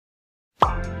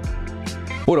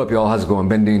What up, y'all? How's it going?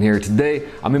 BenDeen here. Today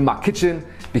I'm in my kitchen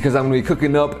because I'm gonna be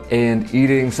cooking up and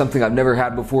eating something I've never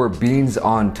had before: beans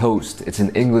on toast. It's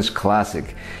an English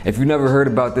classic. If you've never heard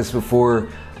about this before,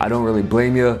 I don't really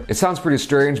blame you. It sounds pretty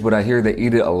strange, but I hear they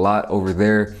eat it a lot over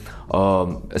there,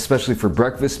 especially for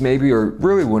breakfast maybe, or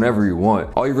really whenever you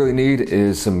want. All you really need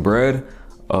is some bread,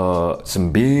 some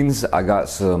beans. I got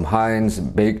some Heinz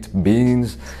baked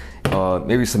beans,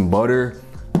 maybe some butter,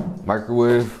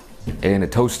 microwave, and a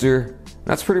toaster.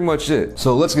 That's pretty much it.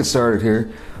 So let's get started here.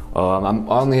 I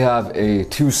only have a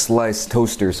 2-slice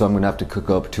toaster, so I'm gonna have to cook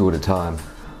up 2 at a time.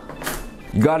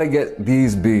 You gotta get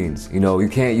these beans. You know, you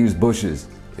can't use Bush's.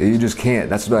 You just can't.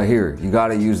 That's what I hear. You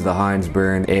gotta use the Heinz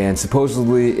brand, and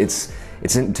supposedly it's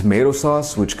in tomato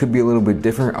sauce, which could be a little bit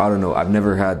different. I don't know. I've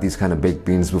never had these kind of baked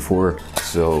beans before.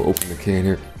 So open the can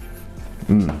here.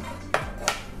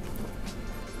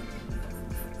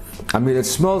 I mean, it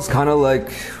smells kind of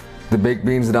like the baked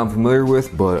beans that I'm familiar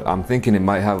with, but I'm thinking it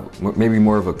might have maybe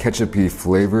more of a ketchup-y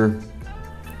flavor,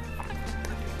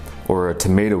 or a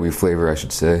tomato-y flavor, I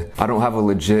should say. I don't have a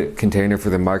legit container for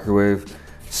the microwave,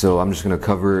 so I'm just gonna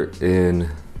cover it in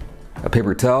a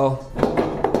paper towel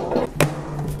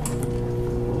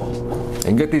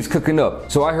and get these cooking up.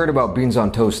 So I heard about beans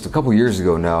on toast a couple years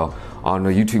ago now on a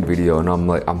YouTube video, and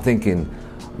I'm thinking,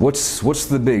 what's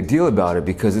the big deal about it?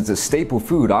 Because it's a staple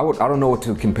food. I don't know what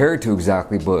to compare it to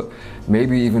exactly, but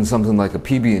maybe even something like a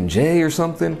PB&J or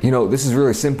something. You know, this is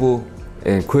really simple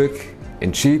and quick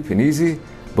and cheap and easy,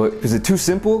 but is it too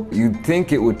simple? You'd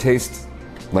think it would taste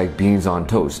like beans on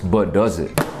toast, but does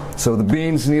it? So the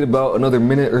beans need about another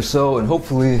minute or so, and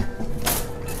hopefully,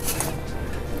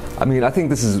 I mean, I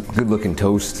think this is good looking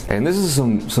toast. And this is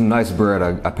some nice bread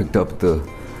I picked up at the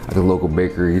local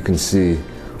bakery. You can see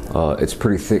it's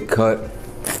pretty thick cut.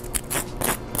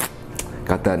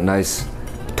 Got that nice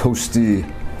toasty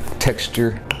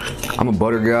texture. I'm a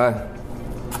butter guy,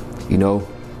 you know.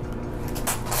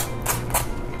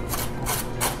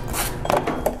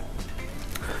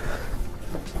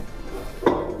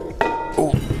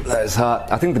 Oh, that is hot.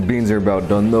 I think the beans are about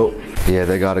done though. Yeah,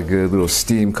 they got a good little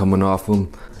steam coming off them.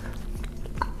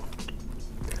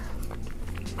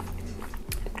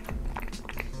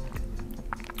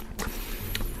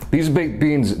 These baked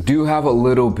beans do have a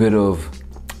little bit of,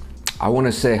 I want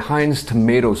to say, Heinz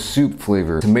tomato soup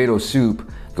flavor. Tomato soup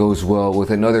goes well with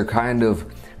another kind of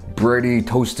bready,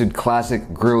 toasted,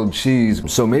 classic grilled cheese.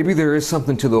 So maybe there is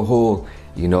something to the whole,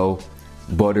 you know,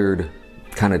 buttered,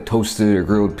 kind of toasted or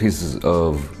grilled pieces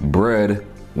of bread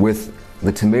with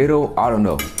the tomato. I don't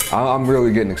know. I'm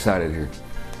really getting excited here.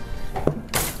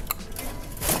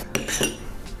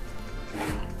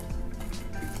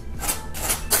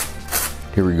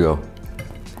 Here we go.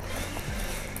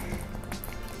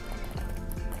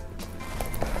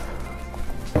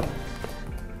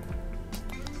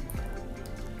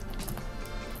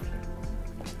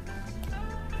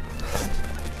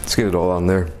 Let's get it all on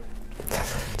there.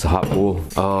 It's a hot bowl.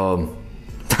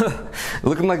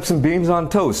 Looking like some beans on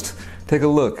toast. Take a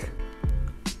look.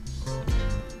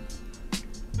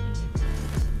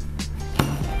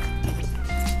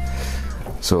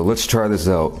 So let's try this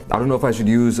out. I don't know if I should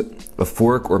use a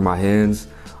fork or my hands.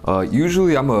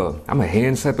 Usually I'm a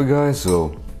hands type of guy,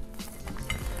 so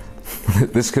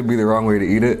this could be the wrong way to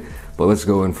eat it, but let's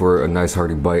go in for a nice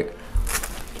hearty bite.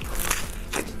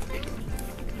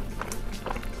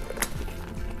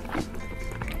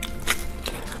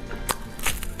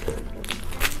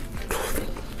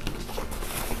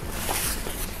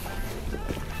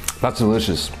 That's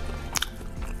delicious.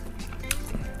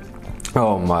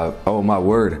 Oh my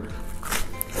word.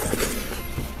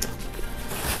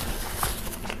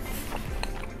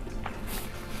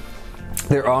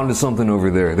 They're on to something over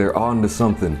there. They're on to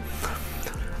something.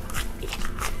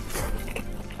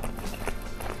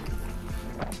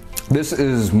 This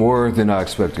is more than I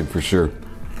expected, for sure.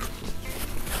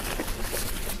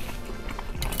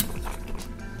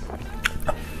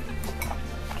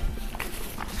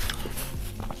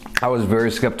 I was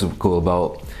very skeptical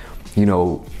about, you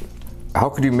know, how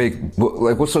could you make,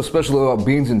 like, what's so special about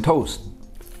beans and toast?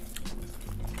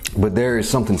 But there is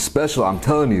something special, I'm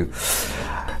telling you.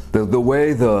 The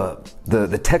way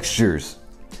the textures,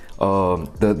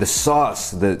 the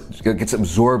sauce that gets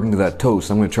absorbed into that toast.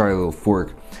 I'm gonna try a little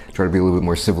fork, try to be a little bit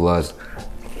more civilized.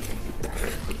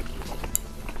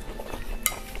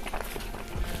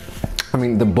 I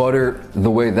mean, the butter,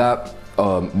 the way that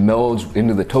melds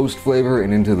into the toast flavor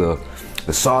and into the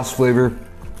sauce flavor.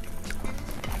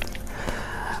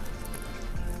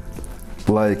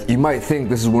 Like, you might think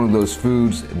this is one of those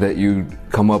foods that you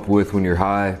come up with when you're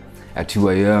high at 2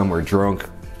 a.m. or drunk.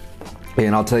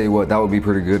 And I'll tell you what, that would be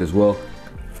pretty good as well.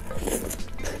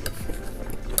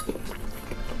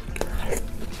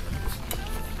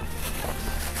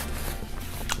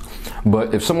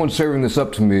 But if someone's serving this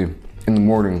up to me in the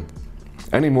morning,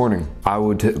 any morning, I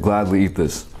would gladly eat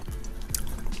this.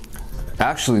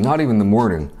 Actually, not even the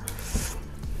morning.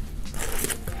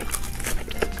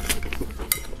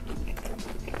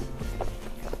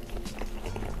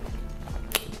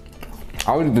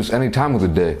 I would eat this any time of the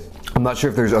day. I'm not sure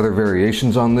if there's other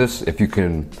variations on this,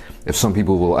 if some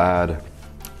people will add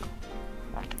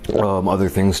other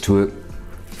things to it.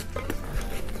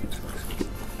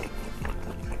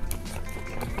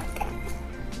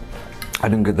 I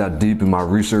didn't get that deep in my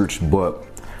research, but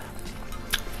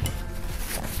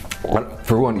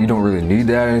for one, you don't really need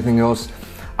to add anything else.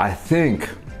 I think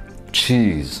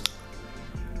cheese.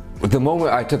 The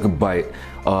moment I took a bite,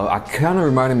 it kind of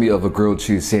reminded me of a grilled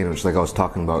cheese sandwich like I was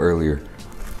talking about earlier.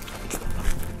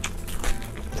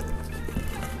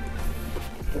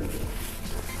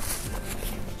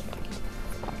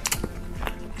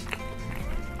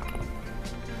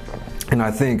 And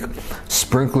I think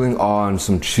sprinkling on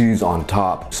some cheese on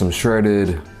top, some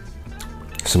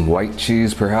white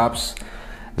cheese perhaps,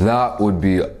 that would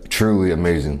be truly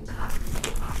amazing.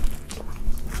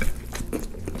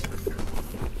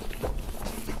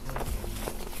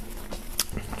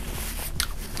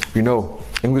 You know,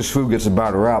 English food gets a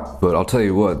bad rap, but I'll tell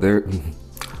you what,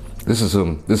 this is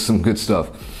some good stuff.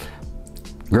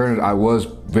 Granted, I was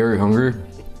very hungry.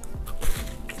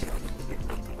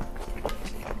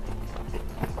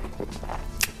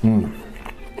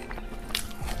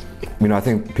 You know, I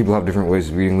think people have different ways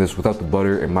of eating this. Without the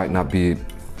butter, it might not be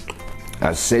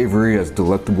as savory, as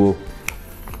delectable.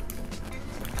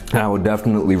 And I would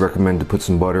definitely recommend to put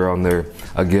some butter on there.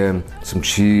 Again, some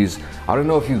cheese. I don't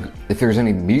know if there's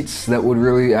any meats that would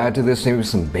really add to this. Maybe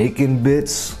some bacon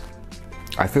bits.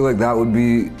 I feel like that would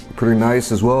be pretty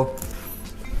nice as well.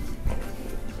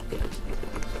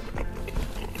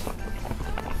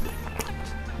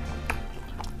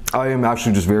 I am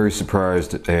actually just very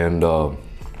surprised and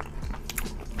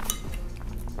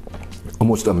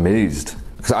almost amazed.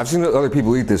 Because I've seen other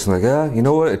people eat this and like, yeah, you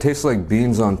know what? It tastes like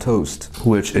beans on toast,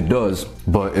 which it does,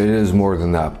 but it is more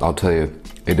than that. I'll tell you,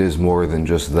 it is more than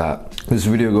just that. This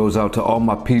video goes out to all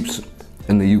my peeps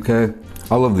in the UK.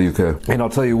 I love the UK. And I'll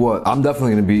tell you what, I'm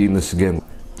definitely gonna be eating this again.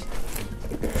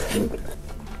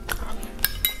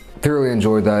 Thoroughly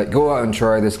enjoyed that. Go out and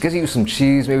try this. Get you some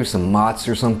cheese, maybe some mozz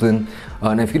or something.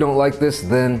 And if you don't like this,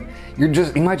 then you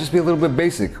might just be a little bit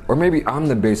basic. Or maybe I'm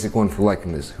the basic one for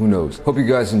liking this. Who knows? Hope you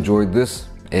guys enjoyed this,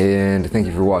 and thank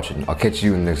you for watching. I'll catch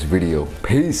you in the next video.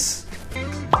 Peace.